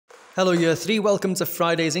Hello Year 3, welcome to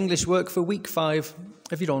Friday's English work for week 5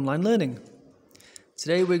 of your online learning.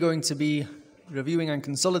 Today we're going to be reviewing and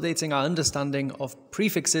consolidating our understanding of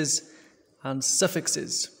prefixes and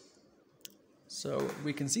suffixes. So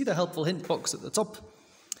we can see the helpful hint box at the top.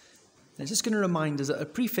 It's just going to remind us that a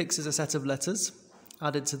prefix is a set of letters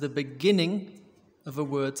added to the beginning of a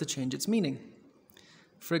word to change its meaning.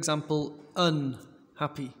 For example,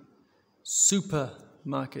 unhappy,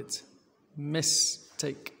 supermarket,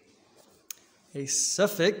 mistake. A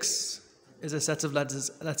suffix is a set of letters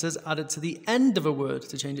added to the end of a word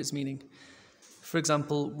to change its meaning. For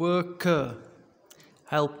example, worker,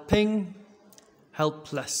 helping,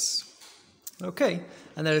 helpless. Okay,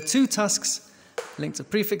 and there are two tasks linked to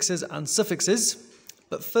prefixes and suffixes,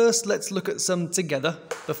 but first let's look at some together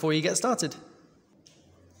before you get started.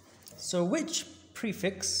 So which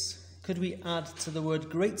prefix could we add to the word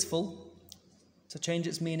grateful to change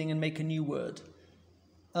its meaning and make a new word?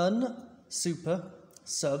 Un, super,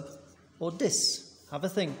 sub, or dis? Have a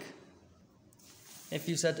think. If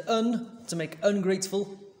you said to make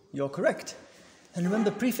ungrateful, you're correct. And remember,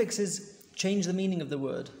 prefixes change the meaning of the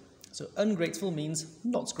word. So ungrateful means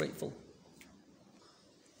not grateful.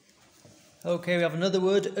 Okay, we have another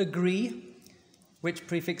word, agree. Which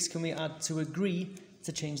prefix can we add to agree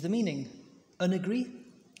to change the meaning? Unagree,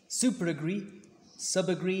 superagree,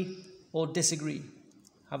 subagree, or disagree?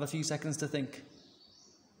 Have a few seconds to think.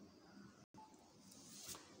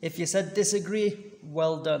 If you said disagree,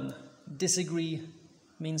 well done. Disagree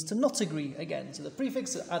means to not agree again. So the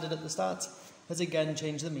prefix added at the start has again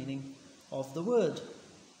changed the meaning of the word.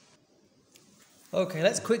 Okay,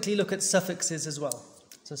 let's quickly look at suffixes as well.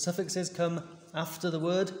 So suffixes come after the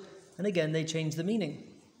word, and again they change the meaning.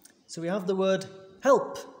 So we have the word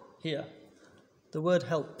help here. The word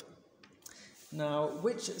help. Now,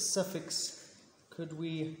 which suffix could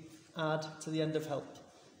we add to the end of help?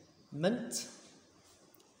 Ment,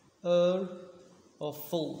 or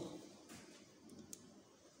full?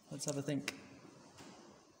 Let's have a think.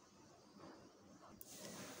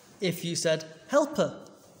 If you said helper,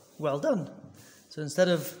 well done. So instead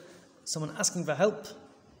of someone asking for help,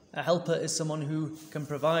 a helper is someone who can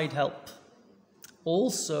provide help.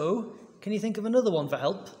 Also, can you think of another one for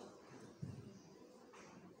help?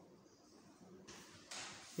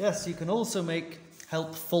 Yes, you can also make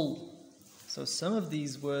helpful. So some of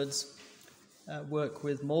these words work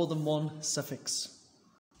with more than one suffix.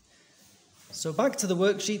 So back to the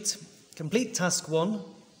worksheet. Complete task 1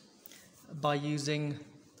 by using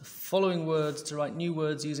the following words to write new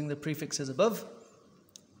words using the prefixes above.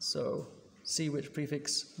 So see which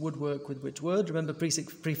prefix would work with which word. Remember,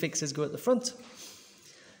 prefixes go at the front.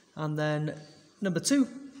 And then number 2,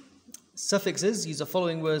 suffixes. Use the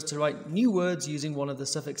following words to write new words using one of the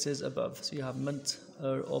suffixes above. So you have ment,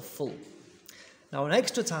 or full. Now, an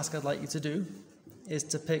extra task I'd like you to do is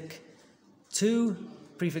to pick 2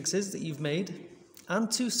 prefixes that you've made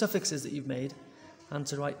and 2 suffixes that you've made, and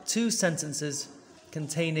to write 2 sentences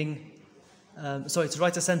containing, to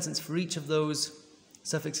write a sentence for each of those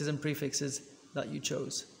suffixes and prefixes that you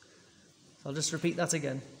chose. So I'll just repeat that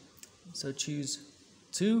again. So choose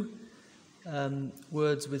 2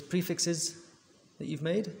 words with prefixes that you've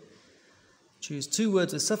made, choose 2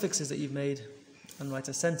 words with suffixes that you've made, and write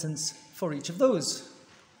a sentence for each of those.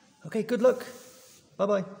 Okay, good luck.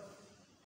 Bye-bye.